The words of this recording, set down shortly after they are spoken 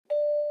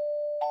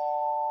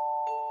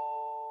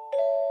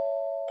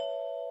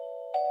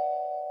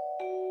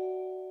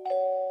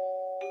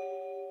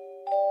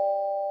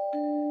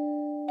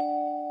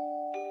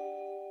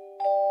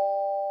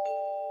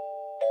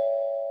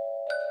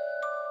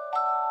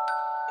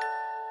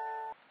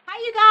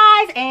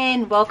guys,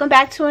 and welcome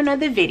back to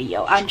another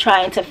video. I'm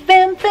trying to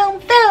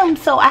film,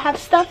 so I have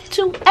stuff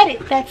to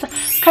edit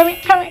that's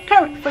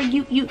current for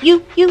you.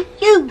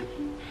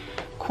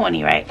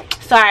 Corny, right?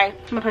 Sorry,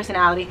 my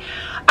personality.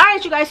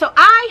 Alright, you guys, so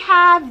I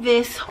have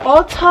this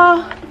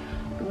Ulta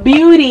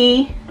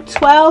Beauty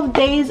 12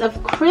 Days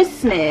of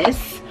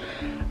Christmas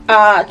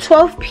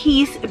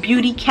 12-piece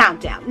beauty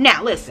countdown.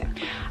 Now, listen,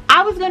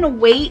 I was gonna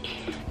wait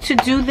to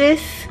do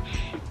this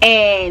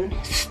and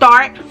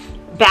start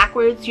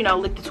backwards, you know,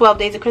 like the 12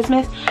 days of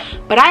Christmas,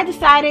 but I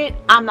decided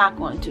I'm not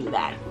going to do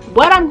that.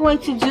 What I'm going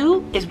to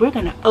do is we're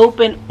gonna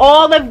open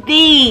all of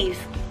these.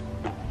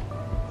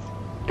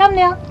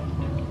 Thumbnail.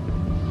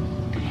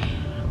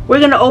 We're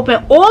gonna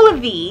open all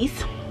of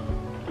these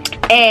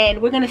and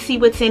we're gonna see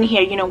what's in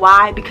here. You know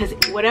why? Because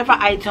whatever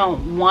I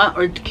don't want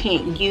or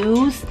can't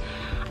use,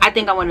 I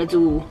think I want to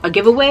do a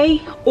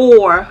giveaway,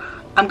 or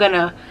I'm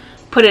gonna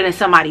put it in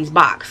somebody's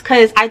box,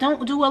 because I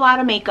don't do a lot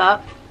of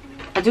makeup.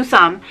 I do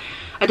some.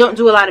 I don't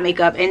do a lot of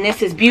makeup, and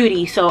this is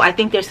beauty, so I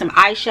think there's some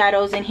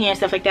eyeshadows in here and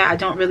stuff like that. I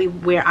don't really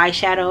wear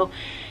eyeshadow,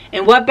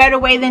 and what better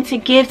way than to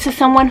give to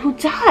someone who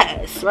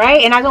does,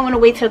 right? And I don't want to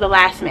wait till the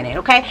last minute.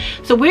 Okay,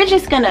 so we're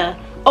just gonna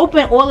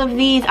open all of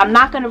these. I'm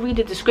not going to read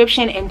the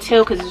description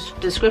until, because the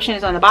description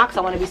is on the box.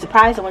 I want to be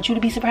surprised. I want you to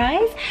be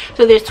surprised.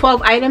 So there's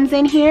 12 items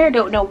in here.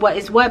 Don't know what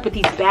is what, but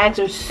these bags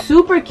are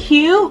super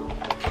cute.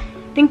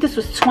 I think this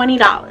was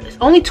 $20.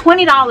 Only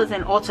 $20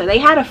 in Ulta. They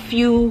had a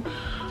few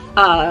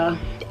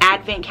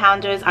advent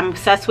calendars. I'm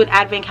obsessed with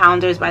advent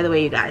calendars, by the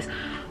way, you guys,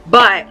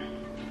 but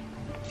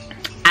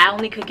I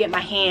only could get my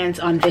hands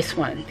on this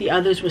one. The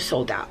others were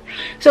sold out.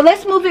 So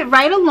let's move it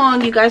right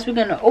along, you guys. We're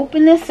going to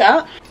open this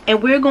up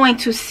and we're going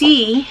to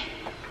see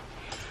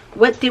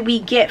what did we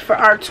get for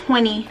our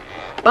 20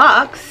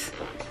 bucks.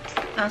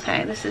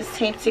 Okay, this is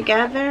taped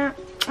together.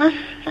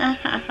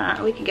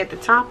 We can get the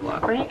top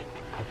off, right?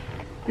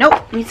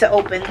 Nope, need to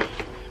open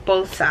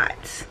both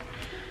sides.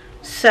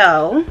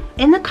 So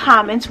in the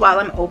comments while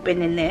I'm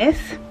opening this,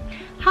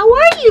 how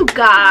are you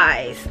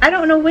guys? I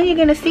don't know when you're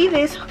gonna see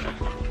this.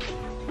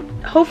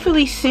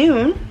 Hopefully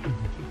soon.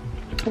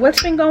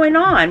 What's been going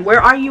on?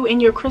 Where are you in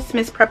your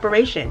Christmas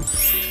preparation?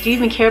 Do you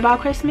even care about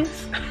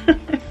Christmas?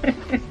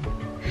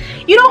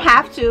 You don't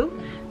have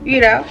to, you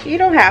know, you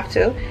don't have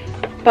to,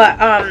 but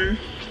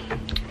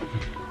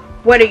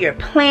what are your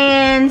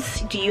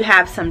plans? Do you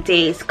have some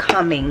days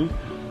coming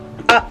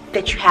up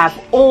that you have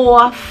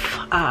off?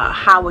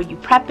 How are you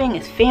prepping?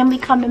 Is family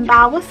coming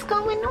by? What's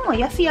going on?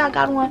 Y'all see I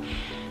got on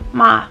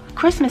my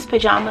Christmas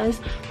pajamas.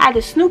 I had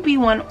the Snoopy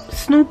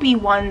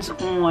ones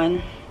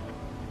on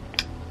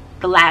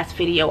the last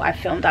video I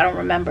filmed. I don't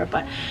remember,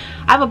 but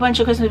I have a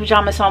bunch of Christmas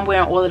pajamas, so I'm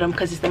wearing all of them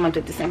because it's the month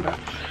of December. All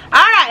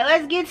right,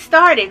 let's get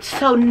started.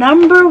 So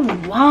number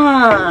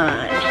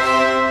one,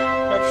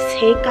 let's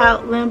take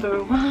out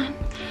number one.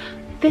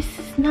 This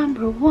is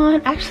number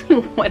one. I actually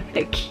want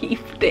to keep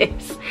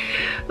this.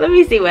 Let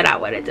me see what I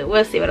want to do.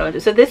 We'll see what I want to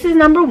do. So this is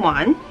number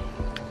one.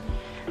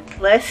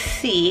 Let's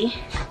see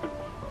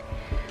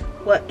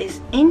what is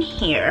in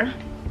here.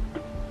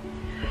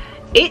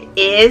 It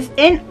is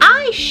an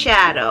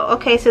eyeshadow.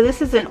 Okay, so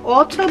this is an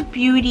Ulta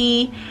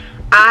Beauty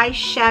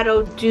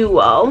eyeshadow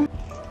duo.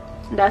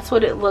 That's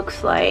what it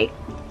looks like.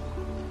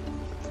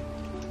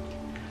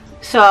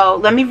 So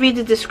let me read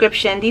the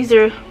description. These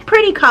are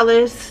pretty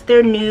colors.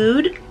 They're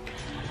nude.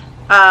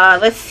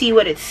 Let's see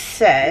what it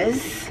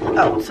says.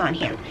 Oh, it's on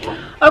here.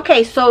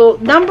 Okay, so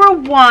number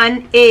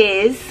one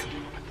is,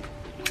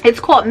 it's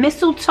called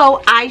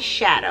Mistletoe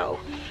Eyeshadow.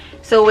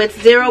 So it's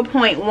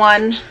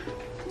 0.1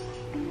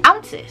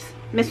 ounces.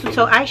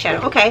 Mistletoe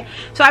eyeshadow. Okay,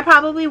 so I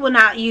probably will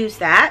not use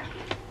that.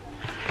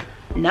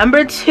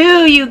 Number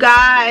two, you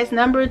guys.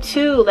 Number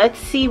two. Let's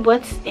see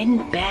what's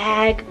in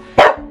bag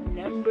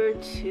number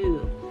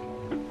two.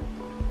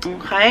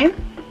 Okay.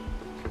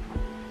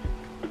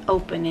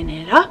 Opening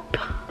it up.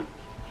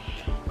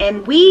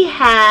 And we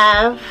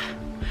have,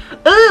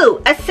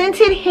 ooh, a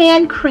scented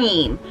hand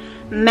cream,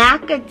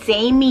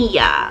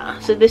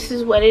 macadamia. So this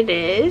is what it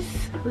is.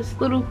 This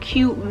little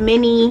cute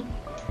mini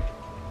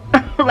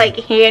like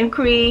hand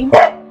cream.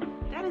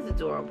 That is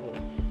adorable.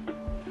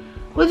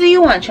 What do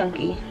you want,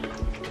 Chunky?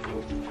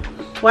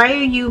 Why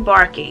are you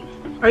barking?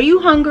 Are you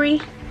hungry?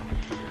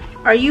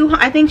 Are you?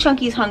 I think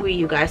Chunky's hungry,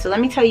 you guys. So let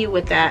me tell you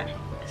what that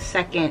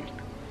second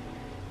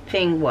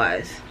thing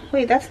was.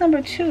 Wait, that's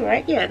number two,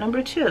 right? Yeah,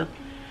 number two.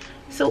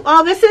 So,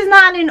 oh, this is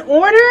not in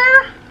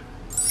order?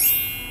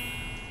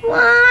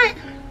 What?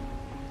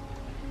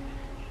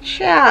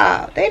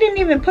 Child, they didn't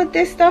even put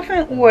this stuff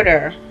in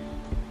order.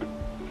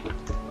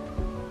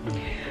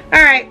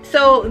 Alright,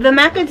 so the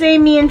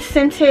macadamia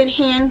scented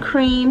hand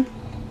cream.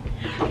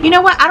 You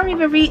know what? I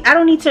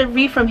don't need to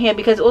read from here,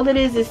 because all it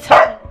is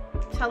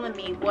telling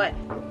me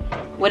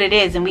what it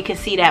is, and we can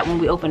see that when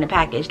we open the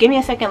package. Give me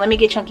a second. Let me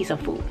get Chunky some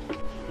food.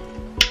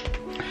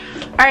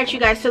 Alright, you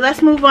guys, so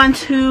let's move on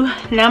to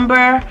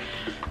number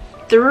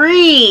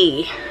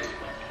three.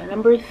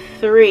 Number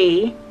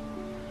three.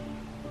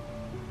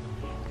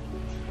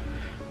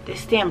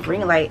 This damn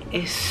ring light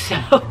is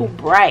so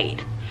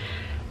bright.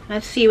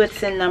 Let's see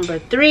what's in number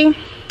three.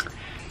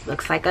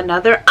 Looks like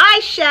another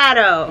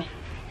eyeshadow.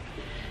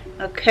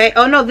 Okay,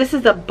 oh no, this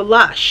is a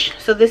blush.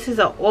 So this is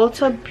a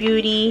Ulta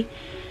Beauty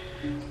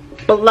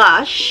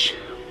blush.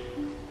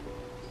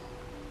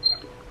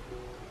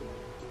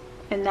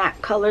 In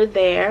that color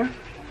there.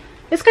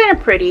 It's kind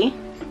of pretty.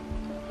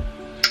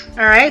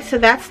 Alright, so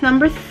that's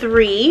number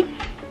 3.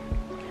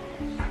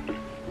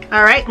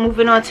 Alright,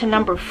 moving on to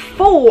number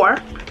 4.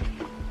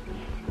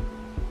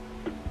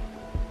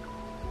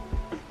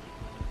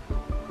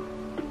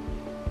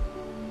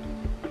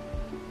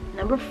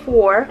 Number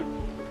 4.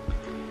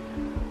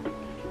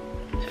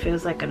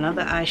 Feels like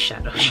another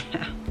eyeshadow.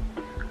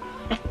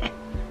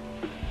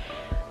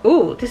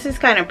 Ooh, this is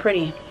kind of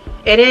pretty.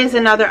 It is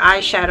another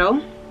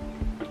eyeshadow.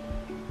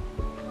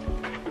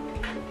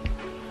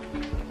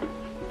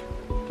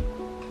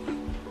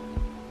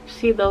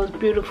 See those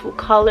beautiful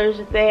colors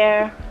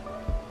there?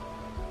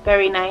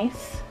 Very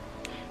nice.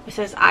 It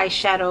says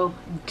eyeshadow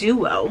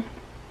duo.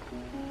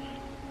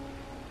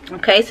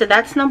 Okay, so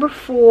that's number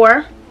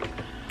 4.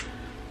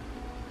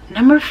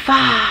 Number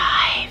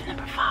 5.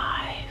 Number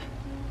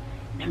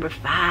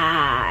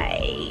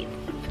 5.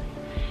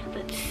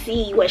 Let's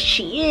see what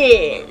she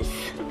is.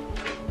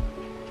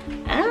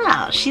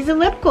 Oh, she's a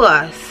lip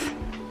gloss.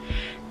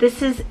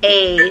 This is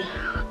a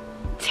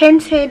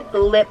tinted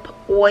lip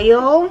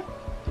oil.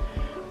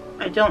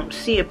 I don't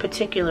see a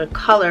particular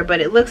color,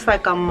 but it looks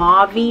like a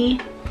mauve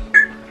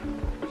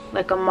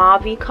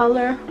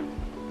color,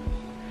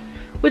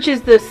 which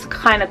is this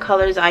kind of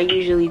colors I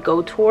usually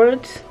go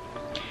towards.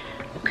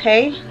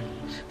 Okay,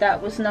 so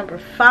that was number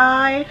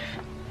 5.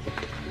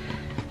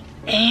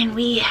 And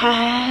we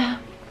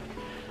have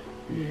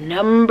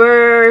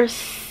number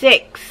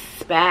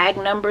 6, bag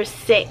number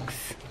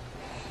 6.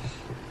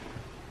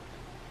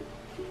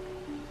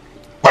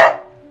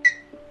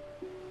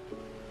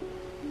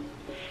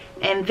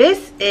 And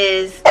this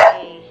is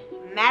a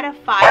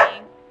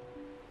mattifying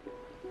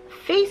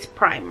face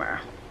primer.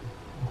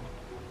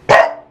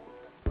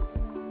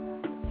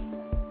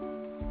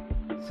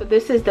 So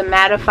this is the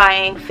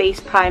mattifying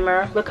face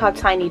primer. Look how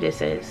tiny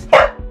this is.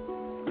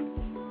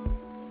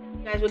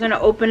 Guys, we're going to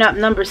open up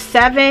number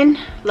 7,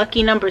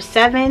 lucky number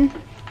 7.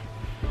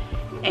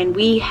 And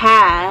we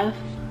have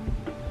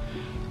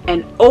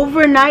an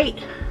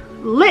overnight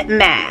lip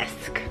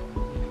mask.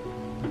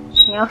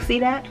 Y'all see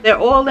that? They're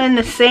all in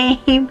the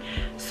same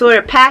sort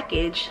of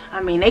package.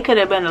 I mean, they could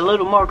have been a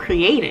little more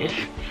creative.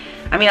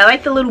 I mean, I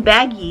like the little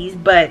baggies,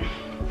 but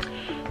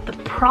the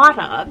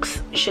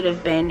products should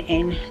have been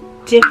in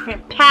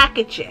different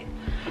packaging.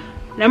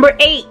 Number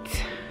 8,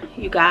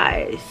 you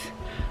guys.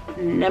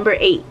 Number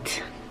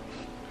 8.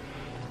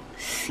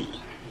 Let's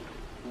see.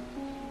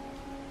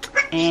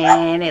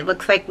 And it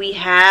looks like we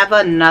have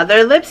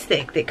another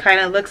lipstick that kind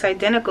of looks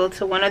identical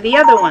to one of the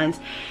other ones.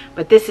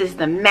 But this is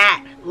the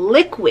matte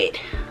liquid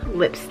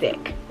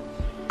lipstick.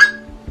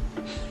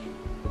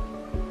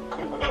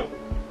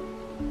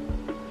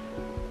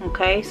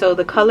 Okay, so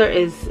the color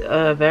is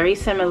very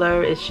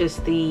similar. It's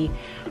just the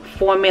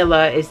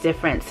formula is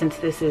different since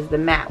this is the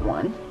matte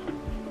one.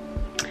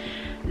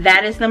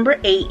 That is number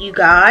 8, you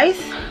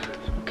guys.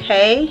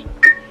 Okay.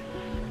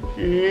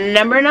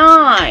 Number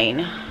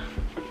 9.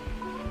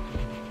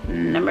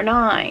 Number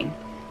 9.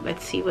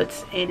 Let's see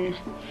what's in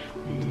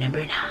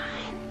number 9.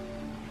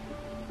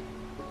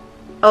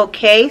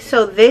 Okay,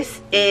 so this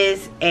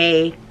is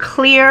a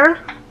clear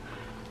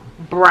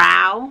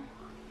brow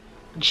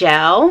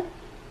gel.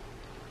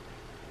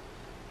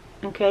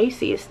 Okay, you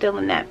see it's still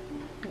in that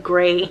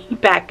gray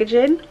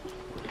packaging.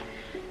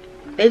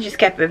 They just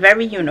kept it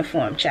very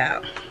uniform,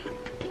 child.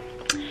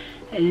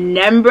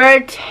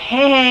 Number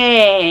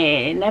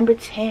 10. Number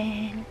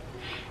 10.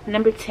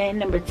 Number 10.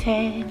 Number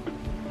 10.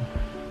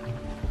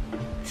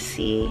 Let's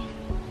see.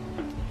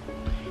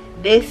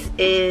 This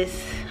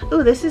is,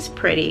 oh, this is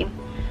pretty.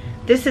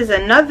 This is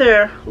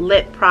another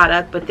lip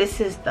product, but this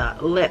is the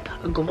lip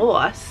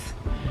gloss.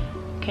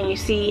 Can you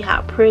see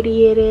how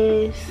pretty it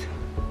is?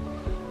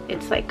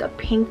 It's like a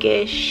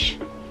pinkish.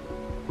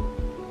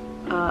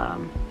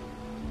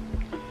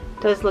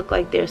 Does look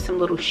like there's some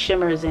little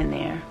shimmers in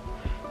there.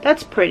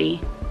 That's pretty.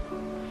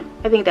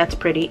 I think that's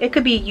pretty. It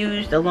could be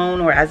used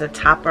alone or as a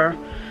topper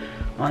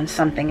on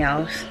something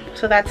else.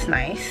 So that's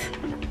nice.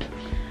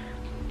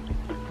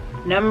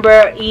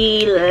 Number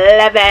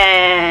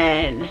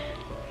 11.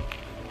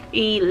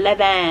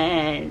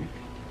 11.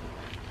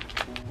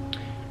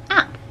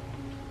 Ah,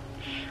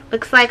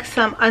 looks like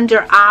some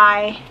under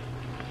eye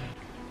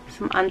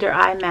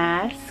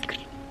mask.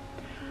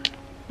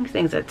 These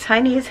things are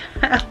tiny as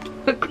hell.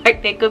 Look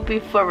like they could be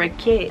for a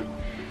kid.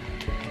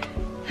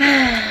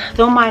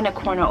 Don't mind the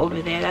corner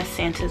over there. That's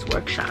Santa's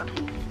workshop,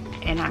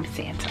 and I'm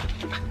Santa.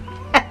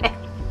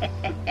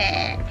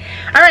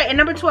 All right, and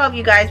number 12,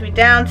 you guys, we're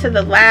down to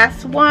the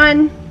last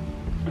one.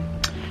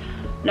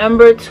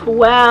 Number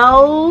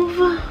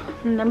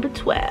 12. Number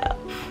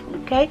 12.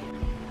 Okay,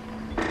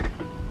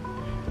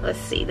 let's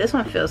see. This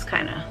one feels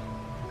kind of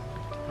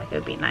like it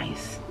would be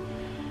nice.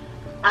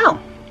 Oh,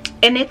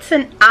 and it's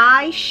an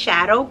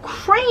eyeshadow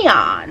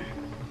crayon.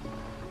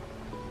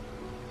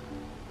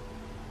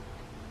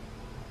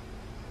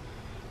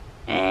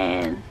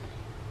 And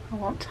I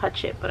won't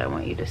touch it, but I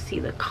want you to see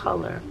the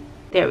color.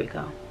 There we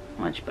go,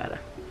 much better.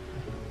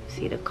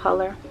 See the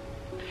color?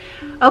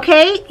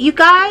 Okay, you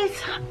guys,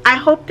 I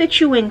hope that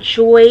you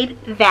enjoyed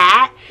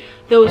that.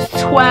 Those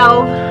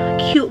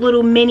 12 cute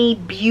little mini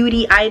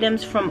beauty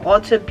items from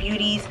Ulta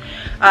Beauty's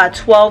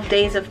 12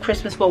 Days of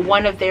Christmas. Well,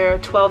 one of their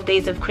 12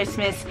 Days of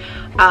Christmas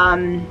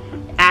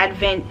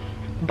Advent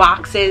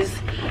boxes.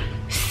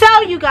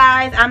 So, you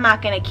guys, I'm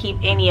not going to keep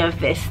any of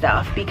this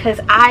stuff because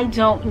I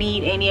don't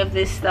need any of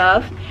this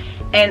stuff.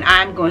 And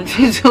I'm going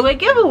to do a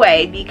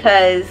giveaway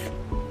because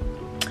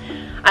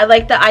I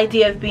like the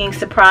idea of being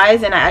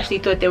surprised, and I actually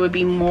thought there would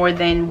be more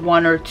than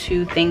 1 or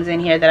 2 things in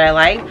here that I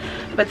like,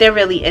 but there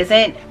really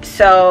isn't.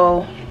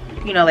 So,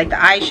 you know, like the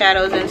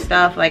eyeshadows and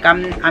stuff, like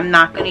I'm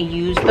not gonna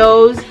use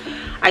those.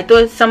 I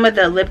thought some of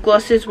the lip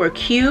glosses were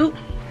cute,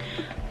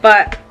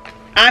 but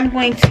I'm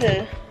going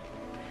to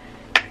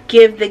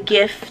give the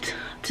gift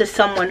to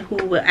someone who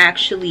will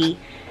actually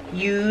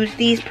use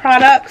these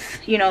products,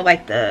 you know,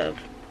 like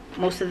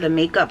most of the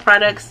makeup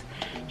products.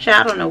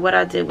 I don't know what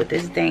I did with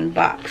this dang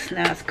box.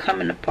 Now it's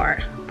coming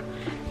apart.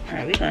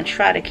 Alright, we're going to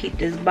try to keep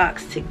this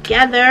box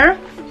together.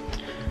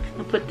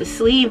 I'll put the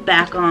sleeve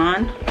back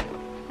on.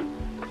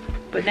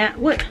 But now,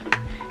 what?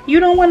 You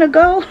don't want to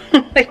go?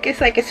 Like, it's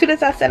like as soon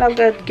as I said I was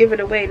going to give it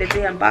away, the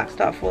damn box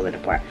started falling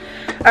apart.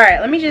 Alright,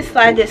 let me just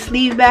slide this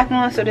sleeve back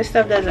on so this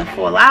stuff doesn't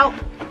fall out.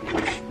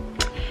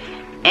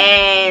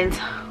 And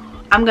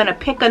I'm going to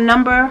pick a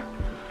number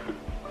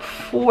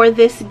for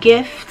this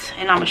gift.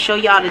 And I'm going to show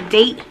y'all the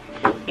date.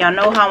 Y'all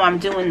know how I'm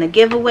doing the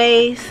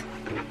giveaways.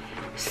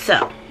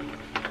 So,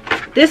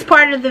 this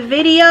part of the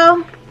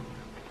video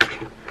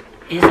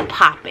is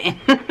popping.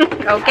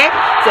 Okay?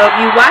 So, if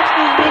you watch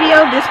this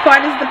video, this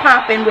part is the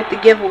popping with the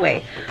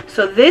giveaway.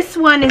 So, this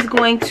one is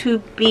going to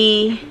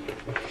be,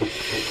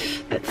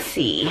 let's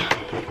see,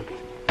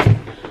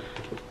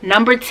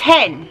 number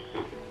 10.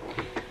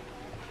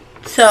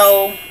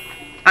 So,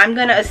 I'm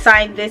going to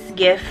assign this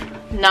gift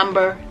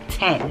number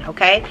 10.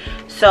 Okay?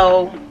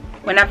 So,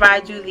 whenever I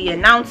do the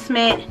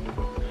announcement,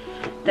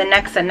 the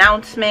next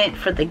announcement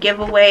for the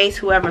giveaways,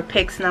 whoever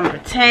picks number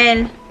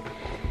 10,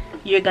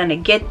 you're gonna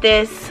get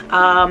this.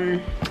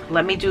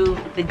 Let me do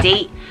the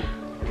date.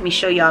 Let me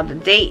show y'all the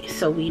date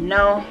so we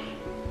know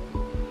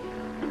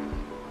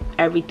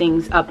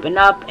everything's up and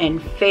up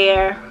and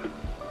fair.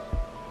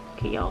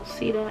 Can y'all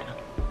see that?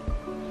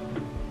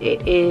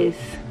 It is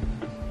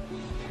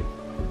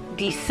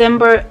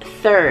December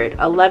 3rd,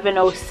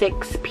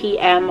 11:06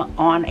 p.m.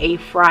 on a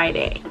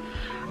Friday.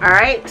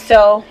 Alright,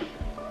 so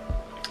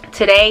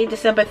today,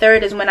 December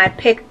 3rd, is when I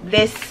picked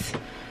this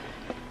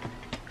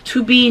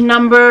to be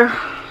number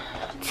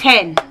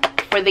 10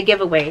 for the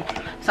giveaway.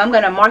 So I'm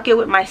going to mark it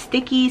with my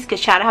stickies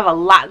because I have a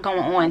lot going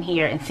on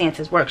here in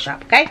Santa's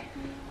workshop, okay?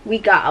 We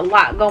got a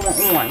lot going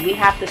on. We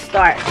have to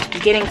start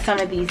getting some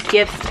of these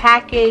gifts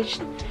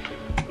packaged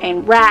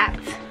and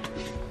wrapped.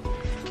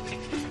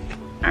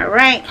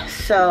 Alright,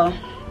 so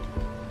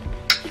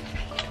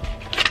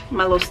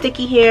my little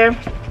sticky here.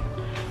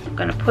 I'm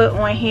gonna put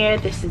on here,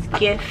 this is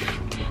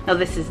gift, no,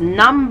 this is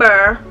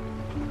number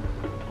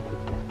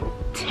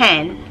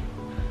 10,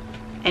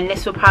 and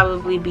this will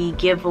probably be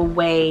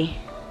giveaway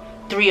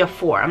 3 or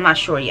 4. I'm not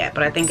sure yet,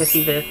 but I think it's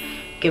either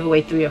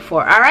giveaway 3 or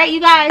 4. All right, you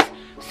guys,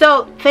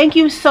 so thank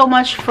you so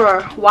much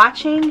for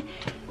watching,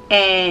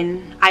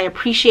 and I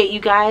appreciate you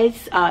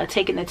guys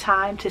taking the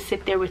time to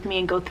sit there with me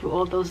and go through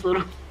all those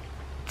little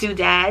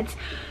doodads.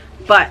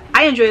 But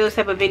I enjoy those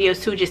type of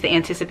videos too, just the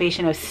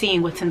anticipation of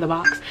seeing what's in the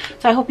box.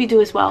 So I hope you do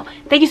as well.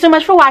 Thank you so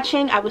much for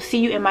watching. I will see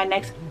you in my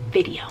next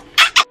video.